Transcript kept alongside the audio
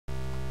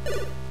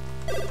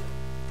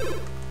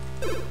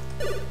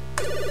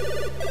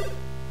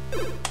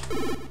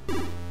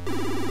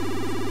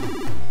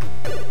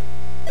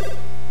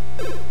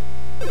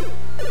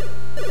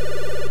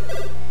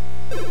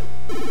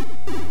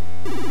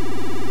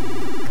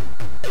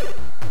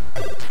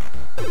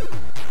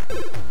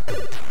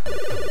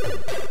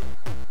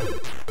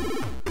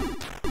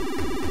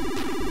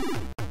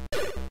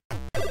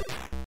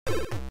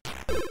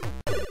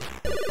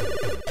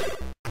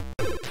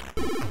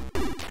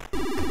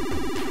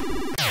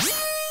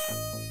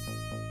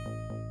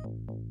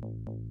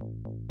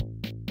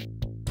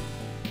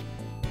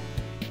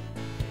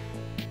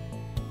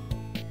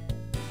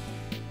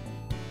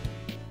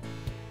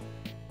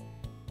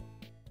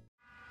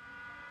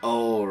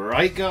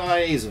Right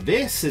guys,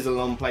 this is a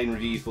Longplay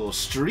review for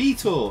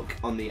Street Hawk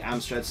on the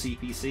AMSTRAD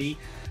CPC,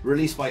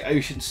 released by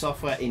Ocean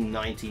Software in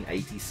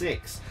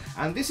 1986.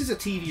 And this is a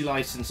TV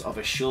license of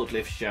a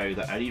short-lived show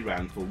that only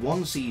ran for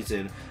one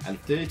season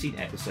and 13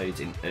 episodes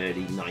in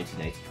early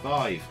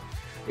 1985.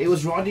 It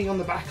was riding on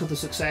the back of the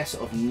success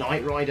of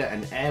Knight Rider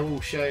and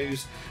Airwolf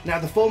shows. Now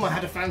the former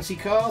had a fancy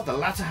car, the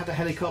latter had a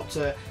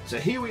helicopter, so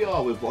here we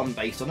are with one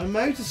based on a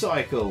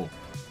motorcycle.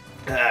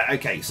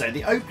 Okay, so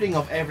the opening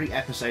of every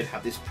episode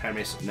had this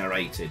premise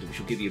narrated, which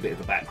will give you a bit of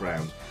a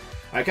background.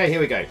 Okay, here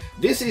we go.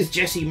 This is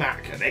Jesse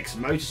Mack, an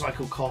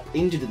ex-motorcycle cop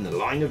injured in the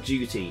line of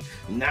duty,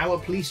 now a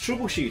police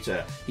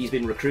troubleshooter. He's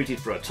been recruited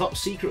for a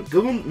top-secret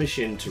government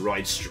mission to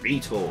ride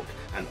Street Hawk,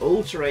 an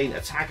all-terrain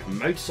attack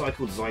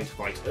motorcycle designed to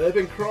fight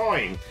urban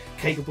crime,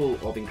 capable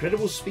of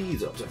incredible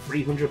speeds up to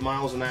 300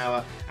 miles an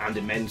hour and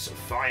immense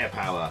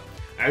firepower.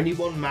 Only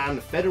one man,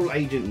 Federal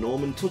Agent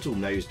Norman Tuttle,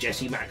 knows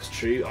Jesse Mack's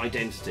true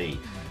identity.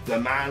 The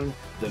man,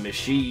 the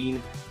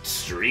machine,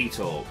 Street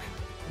Hawk.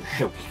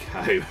 There we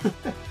go.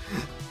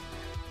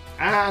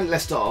 And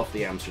let's start off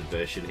the Amstrad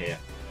version here.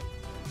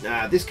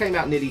 This came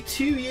out nearly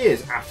 2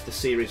 years after the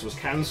series was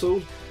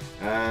cancelled.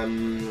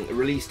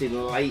 Released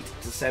in late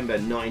December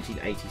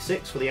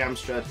 1986 for the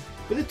Amstrad,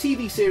 but the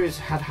TV series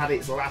had had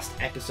its last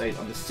episode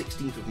on the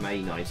 16th of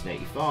May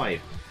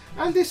 1985.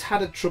 And this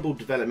had a troubled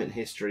development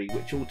history,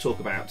 which we'll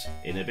talk about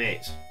in a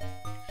bit.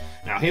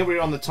 Now here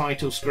we're on the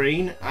title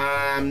screen,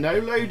 no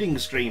loading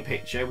screen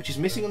picture, which is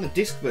missing on the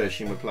disc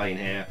version we're playing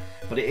here,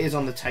 but it is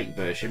on the tape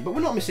version, but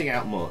we're not missing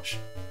out much.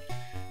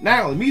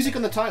 Now, the music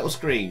on the title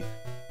screen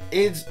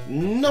is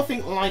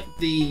nothing like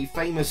the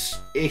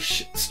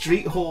famous-ish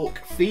Street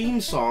Hawk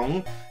theme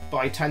song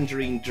by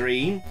Tangerine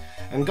Dream.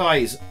 And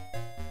guys,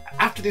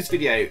 after this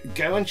video,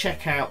 go and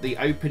check out the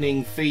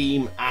opening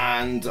theme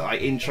and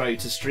intro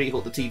to Street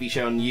Hawk, the TV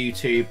show on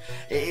YouTube.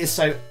 It is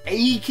so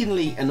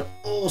achingly an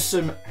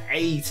awesome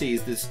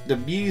 80s. The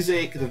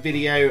music, the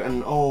video,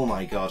 and oh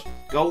my god,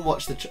 go and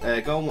watch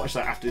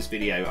that after this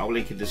video. I'll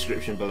link in the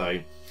description below.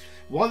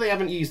 Why they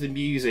haven't used the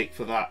music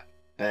for that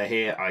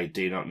here, I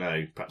do not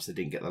know. Perhaps they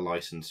didn't get the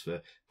license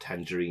for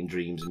Tangerine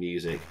Dream's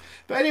music.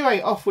 But anyway,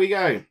 off we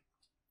go.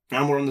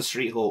 And we're on the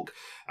Street Hawk.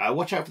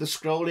 Watch out for the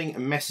scrolling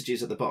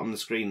messages at the bottom of the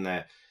screen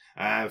there.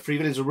 Three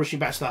villains are rushing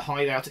back to their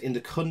hideout in the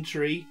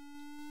country,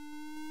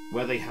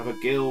 where they have a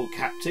girl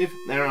captive.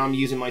 There I'm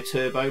using my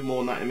turbo, more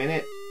on that in a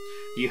minute.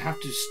 You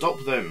have to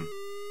stop them.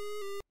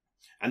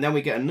 And then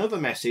we get another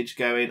message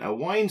going, a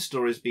wine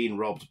store is being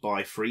robbed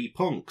by 3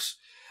 punks.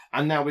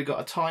 And now we've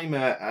got a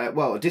timer,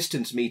 well, a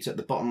distance meter at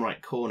the bottom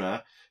right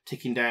corner,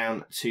 ticking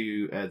down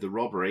to the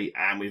robbery,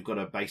 and we've got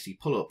to basically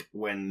pull up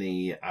when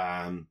the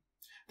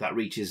that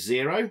reaches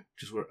 0,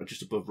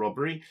 just above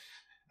robbery,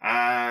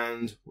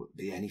 and will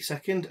be any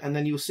second, and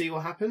then you'll see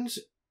what happens.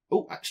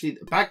 Oh, actually,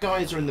 the bad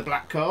guys are in the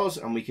black cars,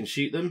 and we can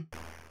shoot them.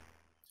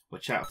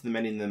 Watch out for the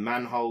men in the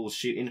manholes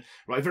shooting.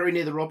 Right, very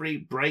near the robbery,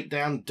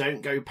 breakdown,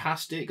 don't go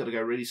past it, got to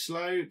go really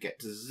slow, get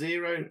to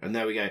 0, and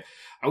there we go.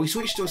 We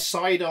switched to a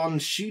side-on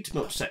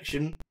shoot-em-up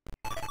section.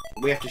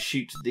 We have to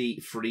shoot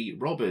the 3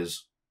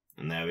 robbers,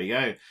 and there we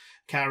go.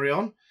 Carry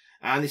on,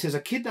 and it says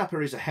a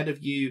kidnapper is ahead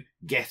of you,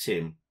 get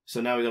him. So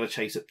now we've got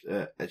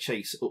to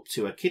chase up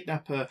to a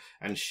kidnapper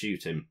and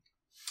shoot him.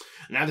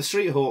 Now the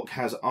Street Hawk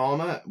has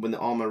armour. When the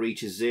armour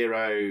reaches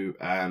 0,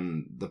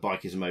 the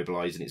bike is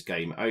immobilised and it's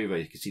game over.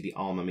 You can see the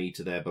armour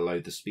meter there below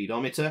the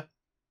speedometer.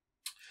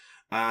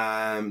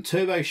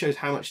 Turbo shows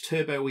how much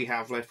turbo we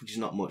have left, which is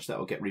not much. That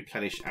will get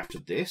replenished after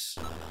this.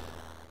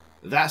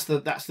 That's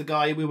the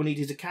guy we were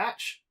needed to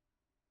catch.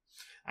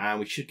 And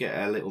we should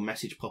get a little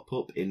message pop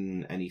up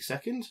in any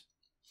second.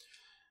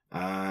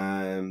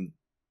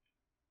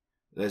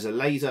 There's a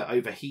laser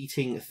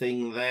overheating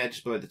thing there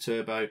just below the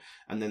turbo,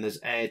 and then there's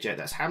air jet.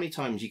 That's how many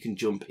times you can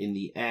jump in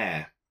the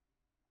air.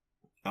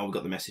 Oh, we've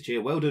got the message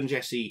here. Well done,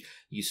 Jesse.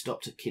 You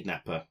stopped a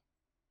kidnapper.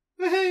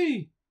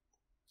 Hey!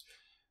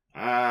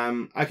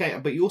 Okay,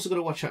 but you also got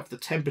to watch out for the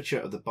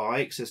temperature of the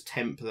bike. It says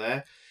temp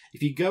there.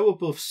 If you go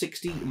above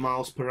 60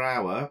 miles per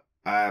hour,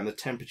 the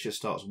temperature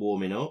starts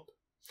warming up.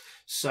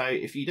 So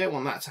if you don't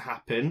want that to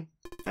happen,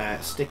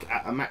 stick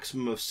at a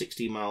maximum of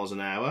 60 miles an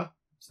hour.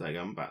 So there you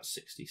go, I'm about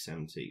 60,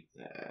 70,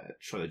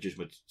 try to judge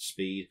my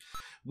speed,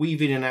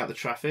 weave in and out the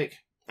traffic,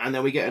 and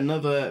then we get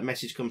another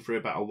message come through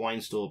about a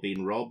wine store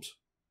being robbed,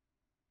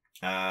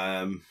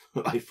 by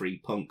 3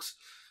 punks,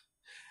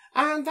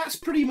 and that's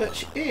pretty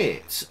much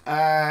it.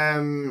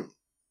 Well,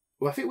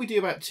 I think we do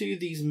about 2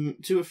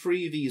 or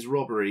 3 of these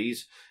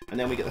robberies, and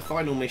then we get the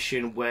final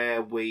mission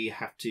where we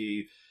have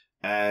to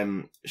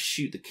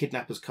shoot the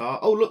kidnapper's car.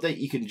 Oh look, there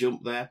you can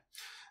jump there.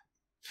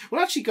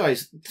 Well, actually,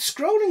 guys, the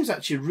scrolling is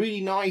actually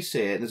really nice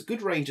here. And there's a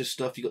good range of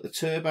stuff. You've got the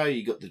turbo,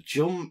 you've got the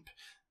jump,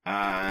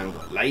 and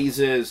got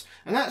lasers.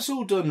 And that's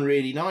all done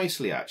really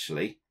nicely,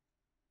 actually.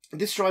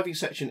 This driving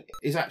section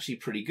is actually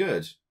pretty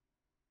good.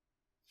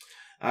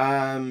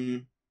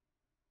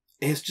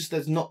 It's just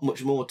there's not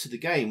much more to the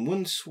game.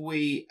 Once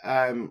we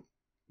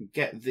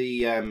get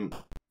the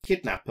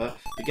kidnapper,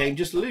 the game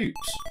just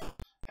loops.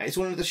 It's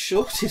one of the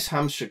shortest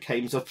Amstrad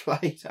games I've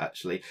played,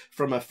 actually,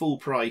 from a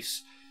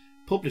full-price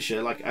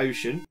publisher like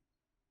Ocean.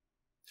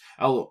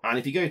 Oh, and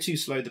if you go too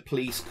slow, the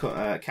police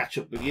catch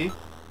up with you.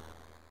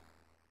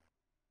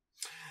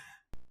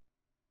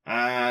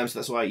 So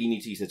that's why you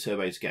need to use the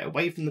turbo to get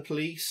away from the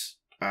police.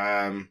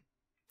 And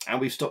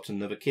we've stopped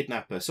another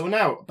kidnapper. So we're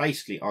now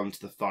basically on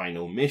to the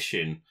final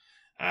mission.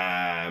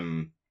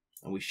 And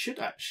we should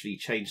actually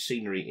change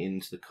scenery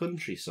into the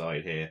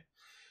countryside here.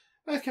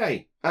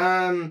 Okay,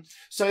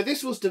 so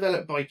this was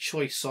developed by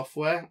Choice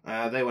Software.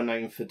 They were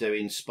known for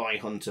doing Spy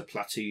Hunter,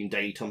 Platoon,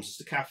 Daily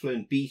Thompson's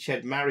Decathlon,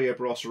 Beachhead, Mario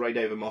Bros, Raid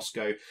Over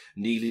Moscow,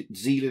 New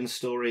Zealand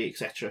Story,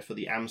 etc. for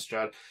the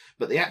Amstrad.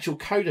 But the actual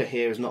coder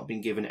here has not been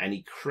given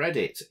any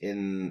credit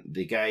in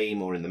the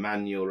game or in the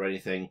manual or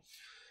anything.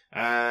 The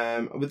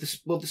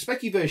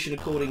Specky version,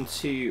 according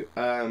to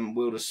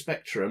World of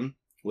Spectrum,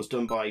 was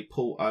done by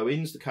Paul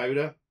Owens, the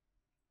coder,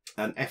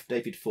 and F.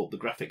 David Thorpe, the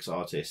graphics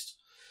artist.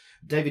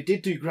 David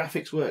did do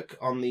graphics work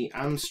on the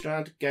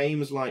Amstrad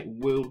games like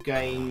World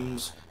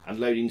Games and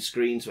Loading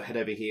Screens for Head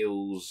Over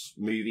Heels,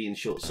 Movie and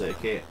Short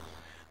Circuit.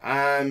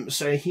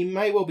 So he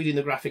may well be doing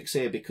the graphics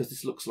here because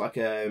this looks like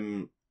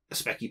a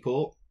Specky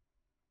port.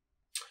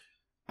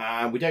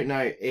 We don't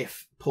know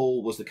if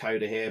Paul was the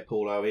coder here,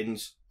 Paul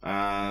Owens.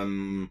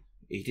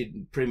 He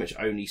did pretty much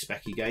only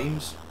Specky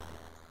games.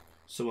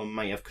 Someone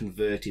may have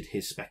converted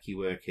his Specky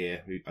work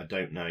here, who I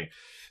don't know.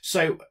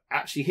 So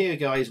actually here,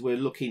 guys, we're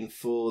looking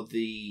for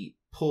the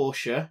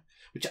Porsche,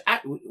 which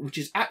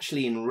is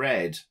actually in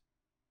red.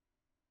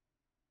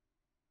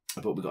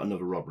 But we've got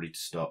another robbery to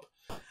stop.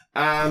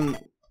 What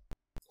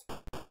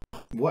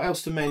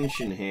else to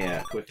mention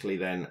here quickly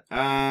then?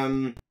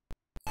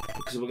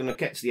 Because we're going to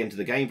get to the end of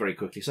the game very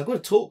quickly, so I've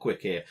got to talk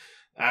quick here.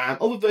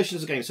 Other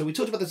versions of the game. So we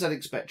talked about the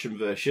ZX Spectrum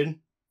version.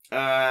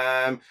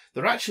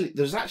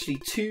 There's actually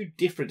two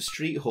different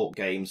Street Hawk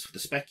games for the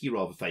Specky,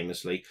 rather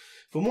famously.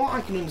 From what I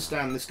can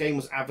understand, this game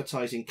was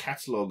advertised in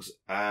catalogues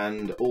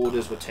and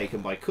orders were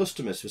taken by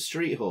customers for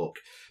Street Hawk,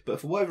 but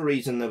for whatever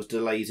reason there was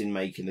delays in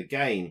making the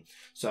game.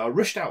 So a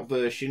rushed out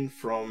version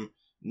from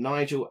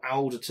Nigel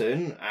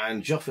Alderton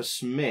and Joffa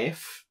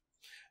Smith,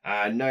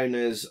 known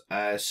as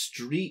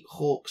Street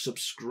Hawk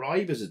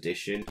Subscribers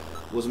Edition,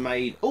 was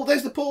made. Oh,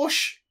 there's the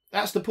Porsche!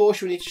 That's the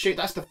Porsche we need to shoot.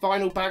 That's the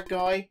final bad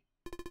guy.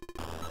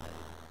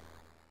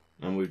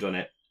 And we've done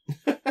it.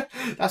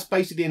 That's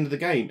basically the end of the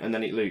game, and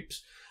then it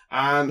loops.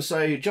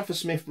 So Joffa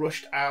Smith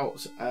rushed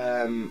out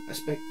a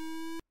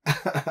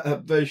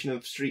version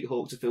of Street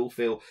Hawk to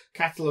fulfill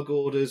catalogue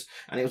orders,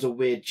 and it was a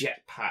weird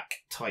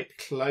jetpack type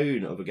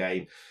clone of a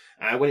game.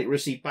 When it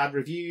received bad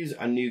reviews,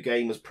 a new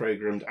game was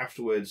programmed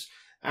afterwards,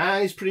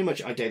 and it's pretty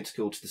much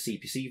identical to the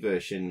CPC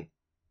version,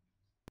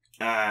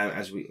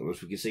 as we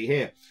can see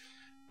here.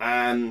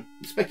 The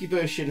Specky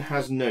version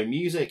has no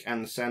music,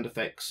 and the sound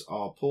effects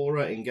are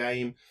poorer in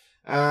game.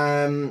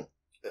 The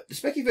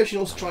Specky version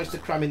also tries to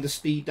cram in the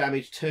speed,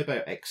 damage,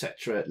 turbo,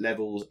 etc.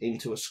 levels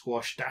into a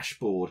squash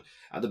dashboard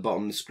at the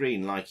bottom of the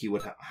screen, like you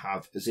would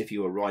have as if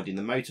you were riding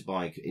the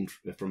motorbike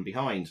from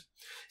behind.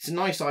 It's a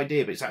nice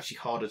idea, but it's actually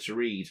harder to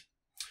read.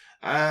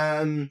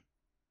 Some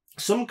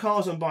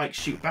cars and bikes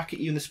shoot back at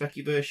you in the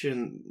Specky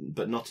version,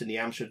 but not in the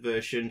Amstrad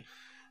version.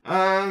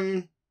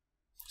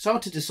 It's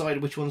hard to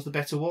decide which one's the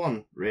better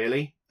one,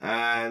 really.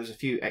 There's a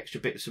few extra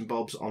bits and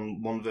bobs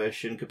on one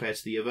version compared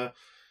to the other.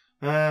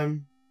 I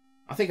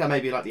think I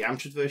maybe like the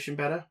Amstrad version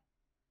better,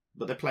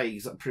 but they play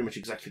pretty much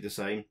exactly the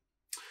same.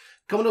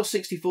 Commodore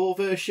 64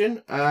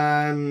 version.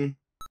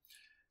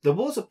 There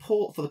was a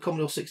port for the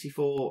Commodore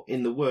 64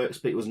 in the works,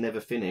 but it was never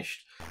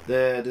finished.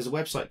 There's a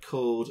website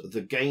called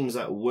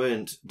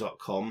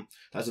thegamesthatweren't.com.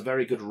 That's a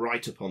very good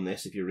write-up on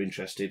this if you're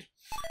interested.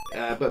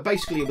 But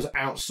basically it was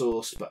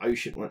outsourced, but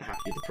Ocean weren't happy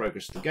with the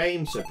progress of the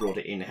game, so brought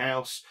it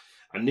in-house.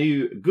 A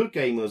new good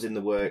game was in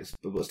the works,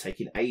 but was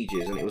taking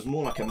ages, and it was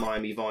more like a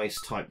Miami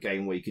Vice type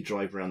game where you could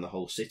drive around the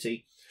whole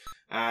city.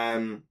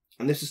 And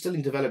this was still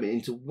in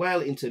development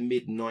well into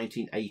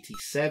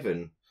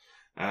mid-1987.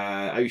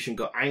 Ocean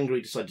got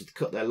angry, decided to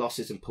cut their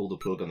losses and pull the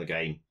plug on the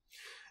game.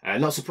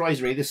 Not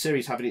surprisingly, this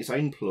series having its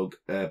own plug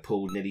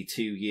pulled nearly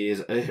 2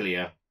 years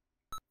earlier.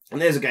 And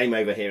there's a game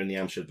over here in the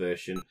Amstrad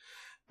version.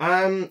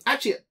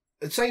 Actually,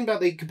 saying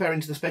about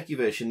comparing to the Specky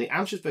version, the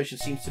Amstrad version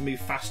seems to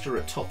move faster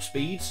at top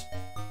speeds.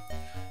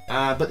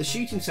 But the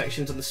shooting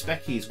sections on the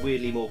Specky is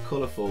weirdly more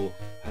colourful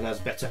and has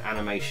better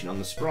animation on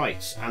the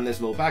sprites, and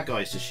there's more bad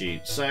guys to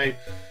shoot. So,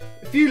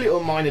 a few little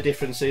minor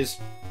differences.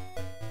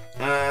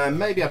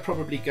 Maybe I'd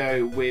probably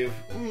go with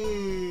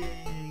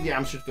the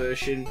Amstrad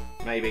version,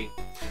 maybe.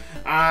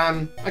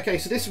 Okay,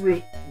 so this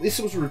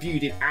was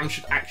reviewed in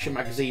Amstrad Action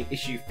Magazine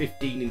issue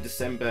 15 in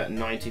December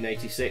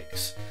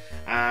 1986.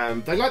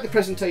 They liked the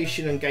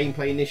presentation and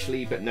gameplay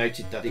initially, but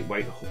noted that it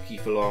won't hook you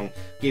for long,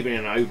 giving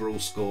an overall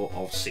score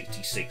of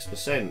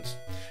 66%.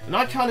 And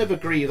I kind of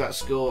agree with that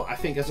score. I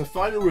think as a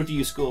final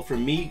review score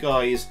from me,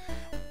 guys,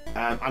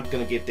 I'm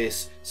going to give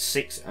this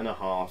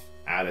 6.5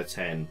 out of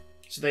 10.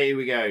 So there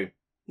we go.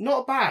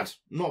 not bad,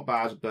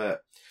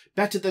 but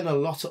better than a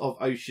lot of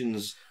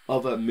Ocean's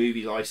other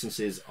movie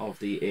licenses of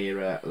the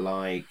era,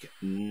 like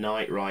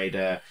Knight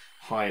Rider,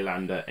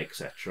 Highlander,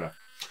 etc.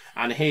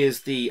 And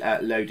here's the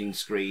loading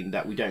screen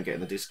that we don't get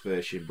in the disc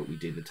version, but we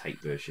do in the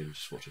tape version.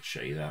 Just wanted to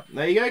show you that.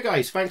 There you go,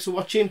 guys. Thanks for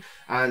watching,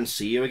 and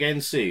see you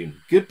again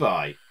soon.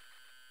 Goodbye.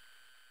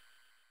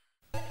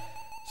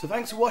 So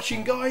thanks for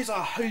watching, guys.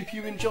 I hope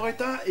you enjoyed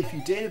that. If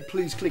you did,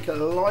 please click a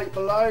like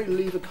below,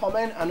 leave a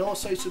comment, and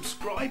also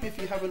subscribe if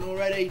you haven't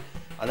already.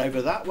 And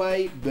over that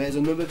way, there's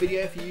another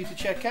video for you to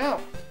check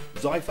out.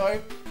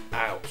 Zypho,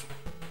 out.